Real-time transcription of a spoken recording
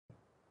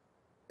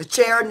The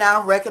chair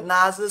now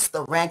recognizes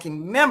the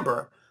ranking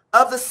member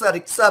of the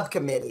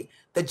subcommittee,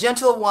 the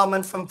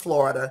gentlewoman from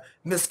Florida,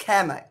 Ms.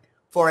 Cammack,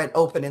 for an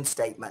opening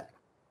statement.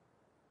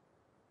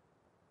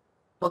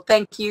 Well,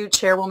 thank you,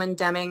 Chairwoman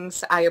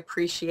Demings. I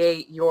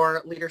appreciate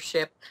your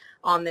leadership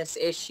on this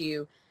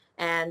issue.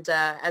 And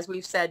as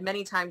we've said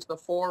many times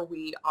before,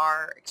 we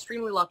are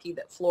extremely lucky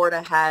that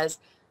Florida has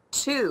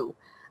two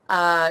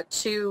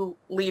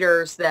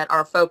leaders that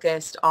are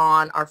focused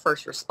on our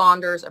first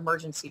responders,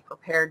 emergency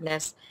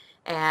preparedness,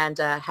 and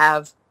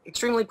have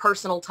extremely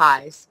personal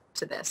ties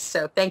to this.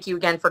 So thank you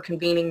again for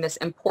convening this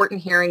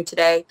important hearing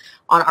today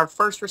on our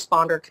first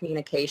responder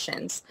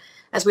communications.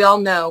 As we all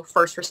know,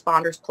 first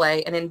responders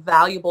play an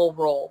invaluable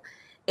role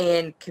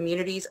in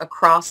communities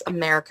across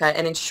America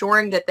and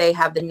ensuring that they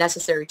have the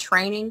necessary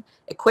training,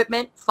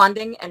 equipment,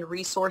 funding, and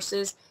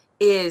resources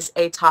is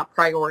a top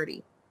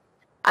priority.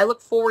 I look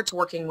forward to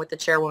working with the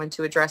chairwoman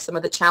to address some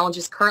of the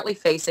challenges currently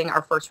facing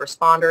our first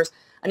responders,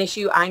 an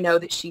issue I know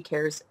that she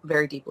cares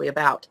very deeply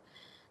about.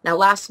 Now,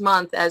 last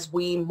month, as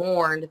we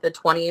mourned the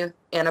 20th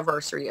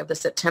anniversary of the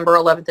September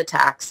 11th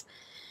attacks,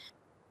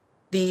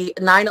 the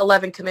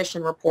 9/11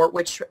 Commission report,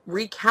 which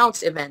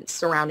recounts events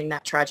surrounding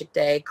that tragic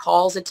day,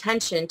 calls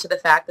attention to the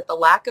fact that the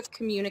lack of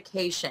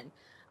communication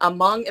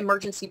among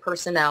emergency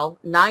personnel,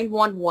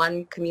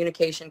 911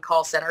 communication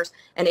call centers,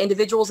 and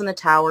individuals in the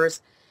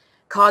towers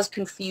caused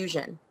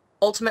confusion,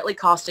 ultimately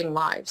costing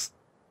lives.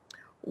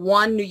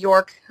 One New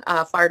York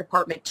Fire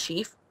Department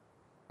chief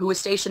who was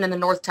stationed in the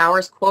North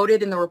Towers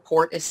quoted in the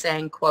report as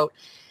saying, quote,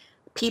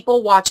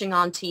 "People watching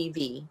on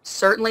TV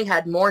certainly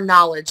had more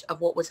knowledge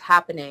of what was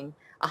happening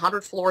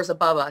 100 floors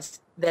above us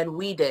than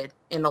we did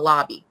in the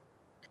lobby.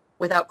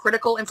 Without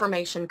critical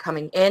information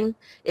coming in,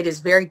 it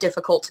is very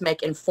difficult to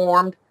make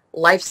informed,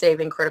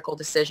 life-saving critical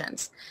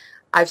decisions."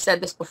 I've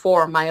said this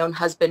before, my own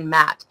husband,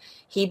 Matt,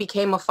 he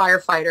became a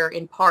firefighter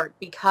in part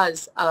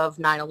because of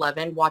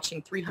 9/11,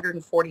 watching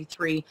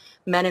 343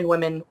 men and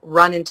women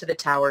run into the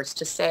towers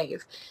to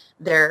save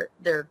their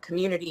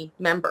community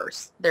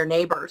members, their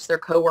neighbors, their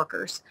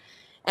coworkers.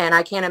 And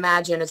I can't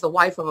imagine, as the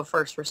wife of a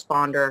first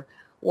responder,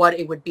 what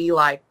it would be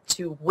like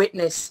to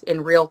witness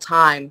in real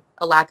time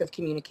a lack of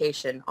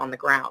communication on the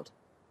ground.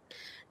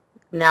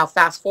 Now,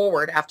 fast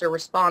forward, after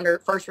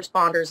first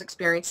responders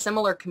experienced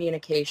similar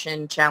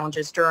communication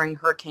challenges during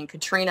Hurricane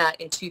Katrina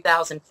in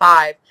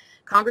 2005,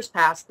 Congress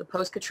passed the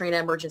Post-Katrina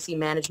Emergency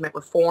Management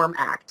Reform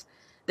Act.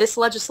 This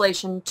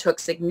legislation took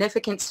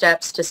significant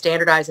steps to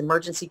standardize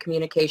emergency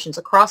communications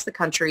across the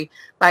country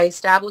by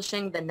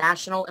establishing the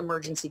National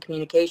Emergency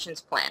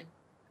Communications Plan.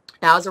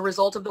 Now, as a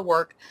result of the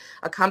work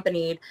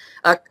accomplished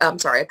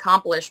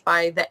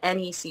by the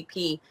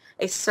NECP,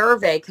 a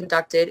survey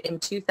conducted in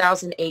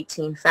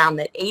 2018 found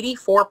that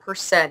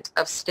 84%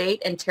 of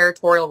state and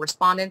territorial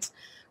respondents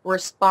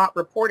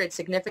reported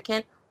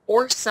significant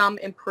or some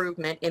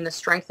improvement in the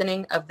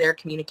strengthening of their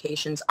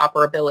communications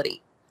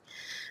operability.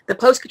 The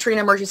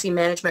Post-Katrina Emergency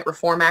Management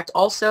Reform Act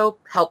also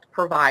helped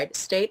provide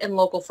state and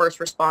local first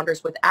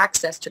responders with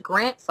access to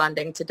grant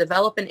funding to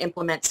develop and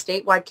implement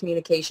statewide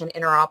communication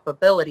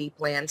interoperability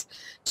plans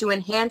to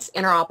enhance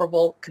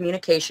interoperable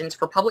communications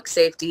for public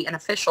safety and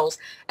officials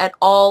at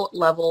all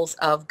levels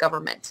of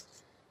government.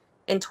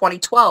 In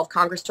 2012,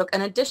 Congress took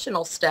an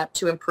additional step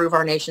to improve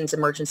our nation's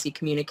emergency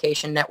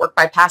communication network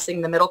by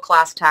passing the Middle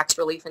Class Tax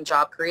Relief and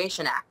Job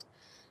Creation Act.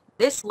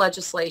 This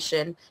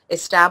legislation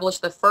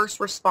established the First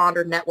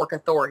Responder Network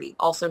Authority,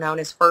 also known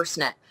as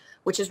FirstNet,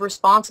 which is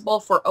responsible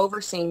for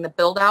overseeing the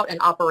build-out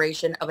and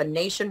operation of a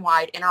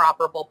nationwide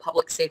interoperable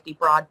public safety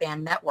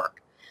broadband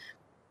network.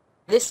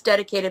 This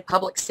dedicated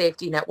public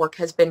safety network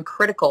has been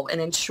critical in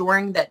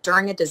ensuring that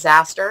during a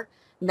disaster,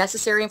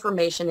 necessary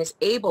information is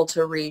able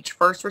to reach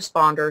first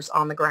responders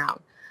on the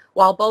ground.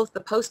 While both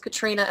the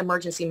Post-Katrina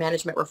Emergency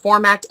Management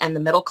Reform Act and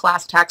the Middle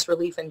Class Tax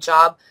Relief and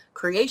Job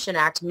Creation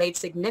Act made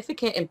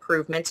significant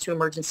improvements to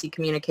emergency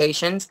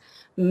communications,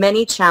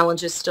 many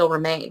challenges still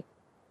remain.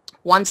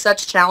 One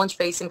such challenge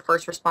facing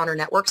first responder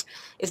networks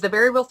is the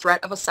very real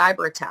threat of a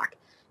cyber attack.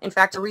 In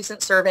fact, a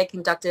recent survey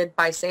conducted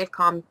by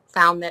SafeCom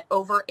found that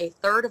over a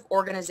third of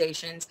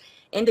organizations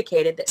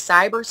indicated that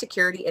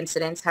cybersecurity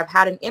incidents have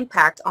had an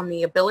impact on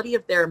the ability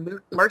of their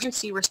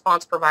emergency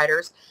response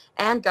providers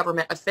and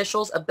government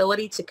officials'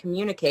 ability to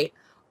communicate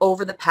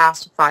over the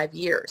past 5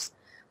 years.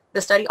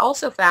 The study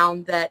also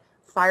found that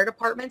fire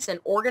departments and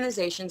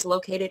organizations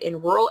located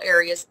in rural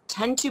areas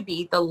tend to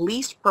be the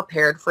least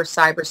prepared for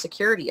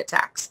cybersecurity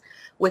attacks,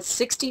 with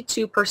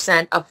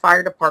 62% of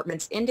fire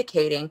departments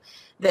indicating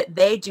that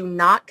they do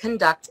not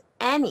conduct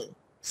any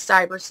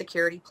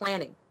cybersecurity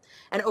planning.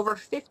 And over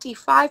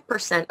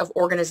 55% of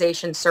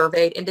organizations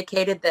surveyed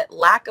indicated that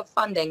lack of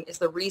funding is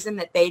the reason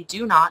that they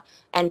do not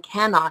and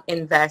cannot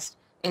invest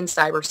in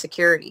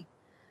cybersecurity.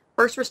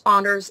 First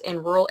responders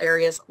in rural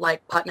areas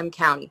like Putnam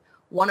County,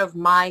 one of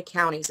my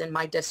counties in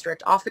my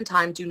district,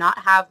 oftentimes do not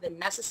have the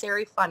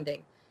necessary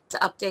funding to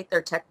update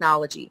their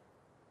technology.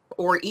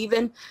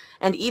 Even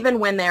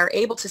when they are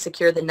able to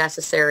secure the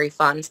necessary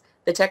funds,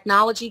 the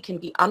technology can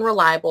be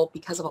unreliable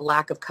because of a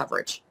lack of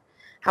coverage.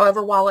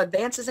 However, while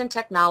advances in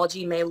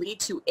technology may lead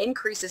to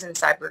increases in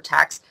cyber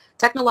attacks,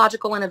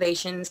 technological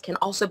innovations can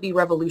also be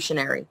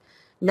revolutionary.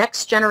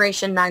 Next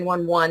Generation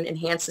 911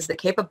 enhances the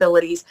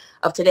capabilities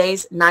of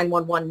today's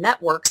 911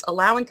 networks,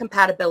 allowing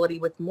compatibility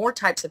with more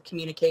types of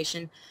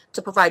communication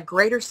to provide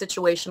greater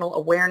situational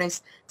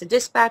awareness to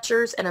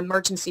dispatchers and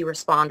emergency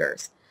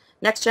responders.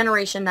 Next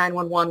Generation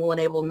 911 will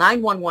enable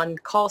 911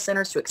 call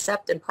centers to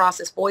accept and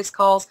process voice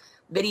calls,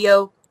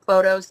 video,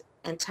 photos,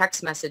 and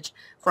text message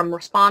from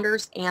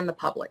responders and the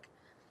public.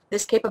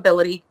 This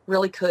capability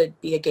really could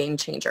be a game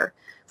changer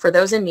for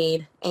those in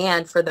need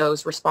and for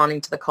those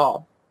responding to the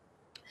call.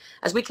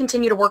 As we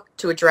continue to work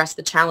to address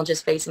the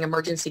challenges facing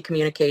emergency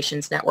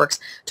communications networks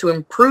to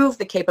improve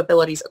the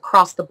capabilities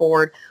across the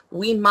board,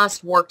 we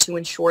must work to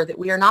ensure that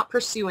we are not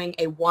pursuing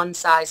a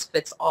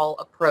one-size-fits-all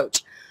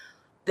approach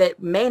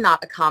that may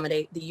not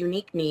accommodate the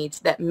unique needs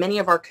that many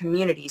of our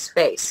communities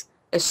face,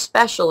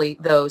 especially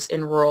those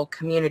in rural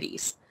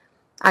communities.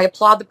 I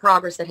applaud the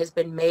progress that has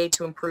been made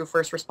to improve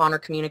first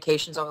responder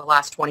communications over the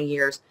last 20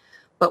 years,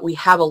 but we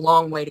have a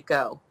long way to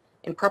go.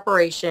 In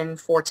preparation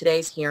for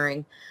today's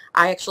hearing,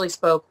 I actually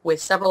spoke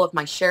with several of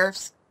my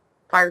sheriffs,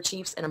 fire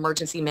chiefs, and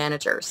emergency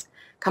managers.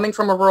 Coming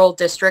from a rural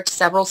district,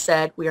 several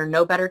said we are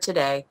no better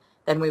today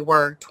than we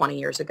were 20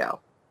 years ago.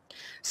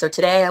 So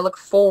today I look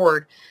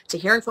forward to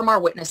hearing from our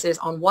witnesses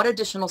on what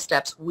additional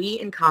steps we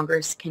in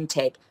Congress can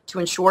take to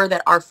ensure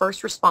that our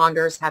first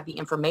responders have the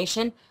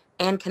information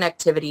and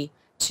connectivity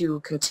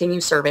to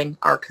continue serving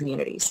our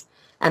communities.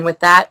 And with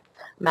that,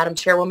 Madam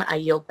Chairwoman, I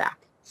yield back.